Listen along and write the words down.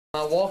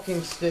My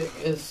walking stick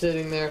is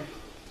sitting there.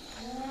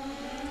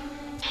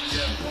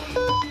 Yeah.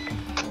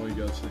 All you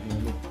got is the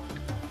handle.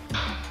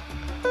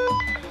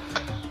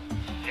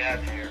 Yeah,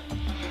 it's here.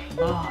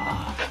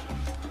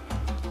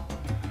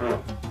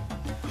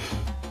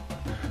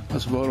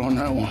 Let's vote on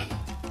that one.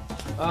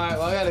 Alright,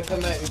 well I gotta come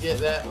back and get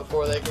that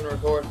before they can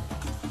record.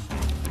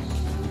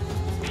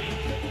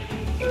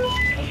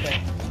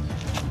 Okay.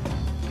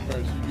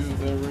 Alright, so you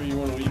go there, you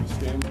want to leave the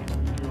stand?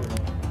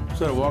 Is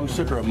that a walking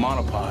stick or a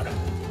monopod?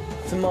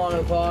 It's a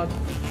monopod.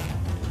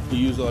 You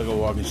use it like a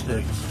walking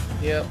stick.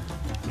 Yep.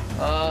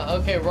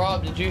 Okay,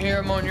 Rob, did you hear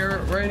him on your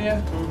radio?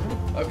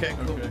 Mm-hmm. Okay,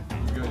 cool. Okay,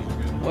 you guys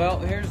are good. Well,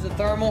 here's the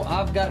thermal.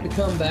 I've got to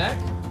come back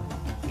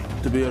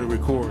To be able to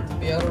record.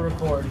 be able to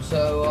record.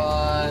 So,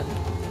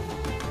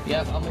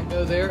 yep, I'm gonna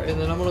go there and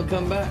then I'm gonna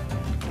come back.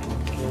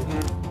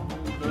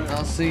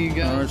 I'll see you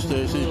guys All right,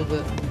 in a Stacy. little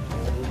bit.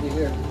 We'll be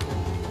here.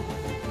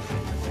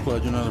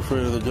 Glad you're not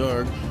afraid of the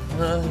dark.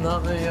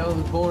 Not me. I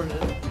was born in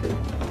it.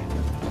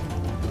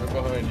 Right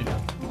behind you.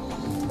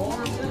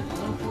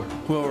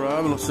 Well,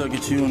 Rob, it looks like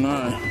it's you and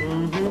I.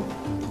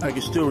 Mm-hmm. I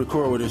can still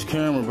record with this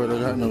camera, but I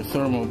got no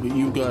thermal. But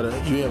you have a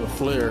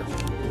FLIR.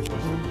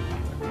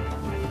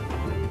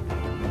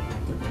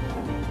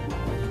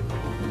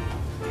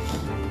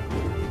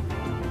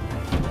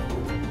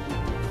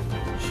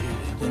 Shit,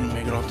 it didn't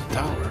make it off the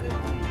tower.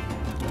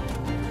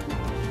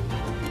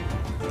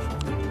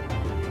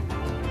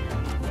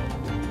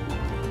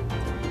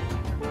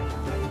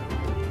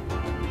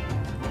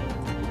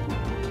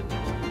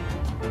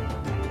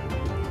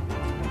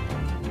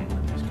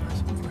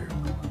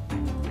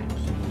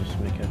 Just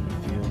make up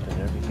the field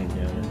and everything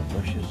down in the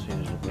bushes. See,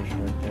 there's a bush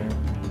right there.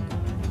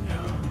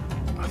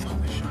 Yeah, I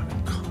thought they shot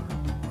in color.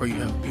 Or you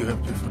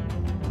have different.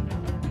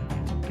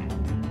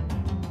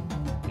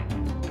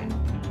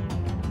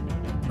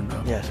 Or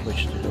not? Yeah, I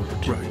switched it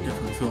over to. Right,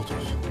 different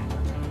filters.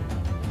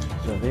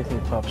 So if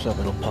anything pops up,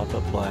 it'll pop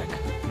up black.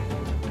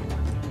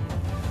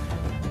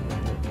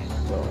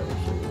 Well, I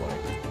just see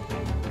white.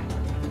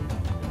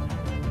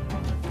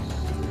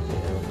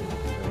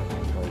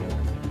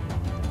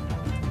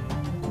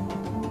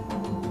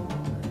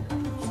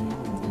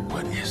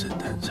 What is it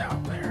that's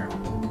out there?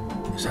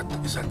 Is that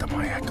the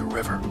Myakka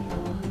River?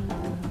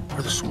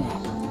 Or the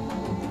swamp?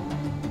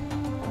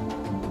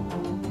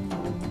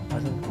 I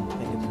don't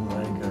think it's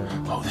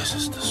like Oh, this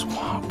is the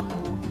swamp.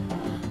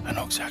 I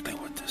know exactly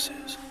what this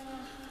is.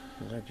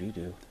 How'd you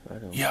do? I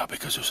don't. Yeah,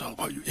 because there's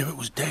if it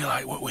was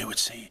daylight, what we would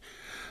see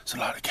is a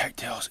lot of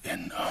cattails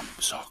and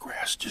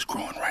sawgrass just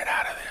growing right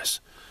out of this.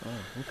 Oh,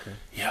 okay.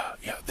 Yeah.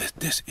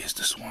 This is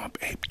the swamp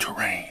ape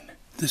terrain.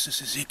 This is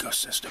his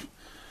ecosystem.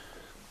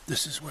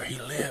 This is where he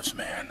lives,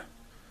 man.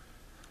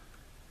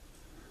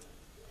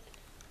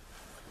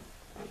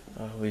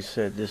 We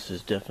said this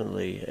is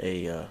definitely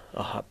a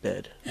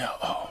hotbed. Yeah.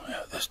 Oh,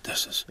 yeah. This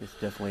is. It's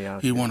definitely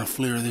out. You want to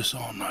FLIR this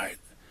all night?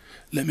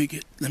 Let me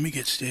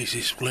get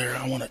Stacy's FLIR.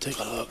 I want to take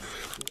a look.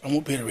 I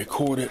won't be able to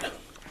record it.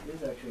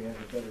 This actually has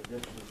a better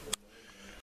distance.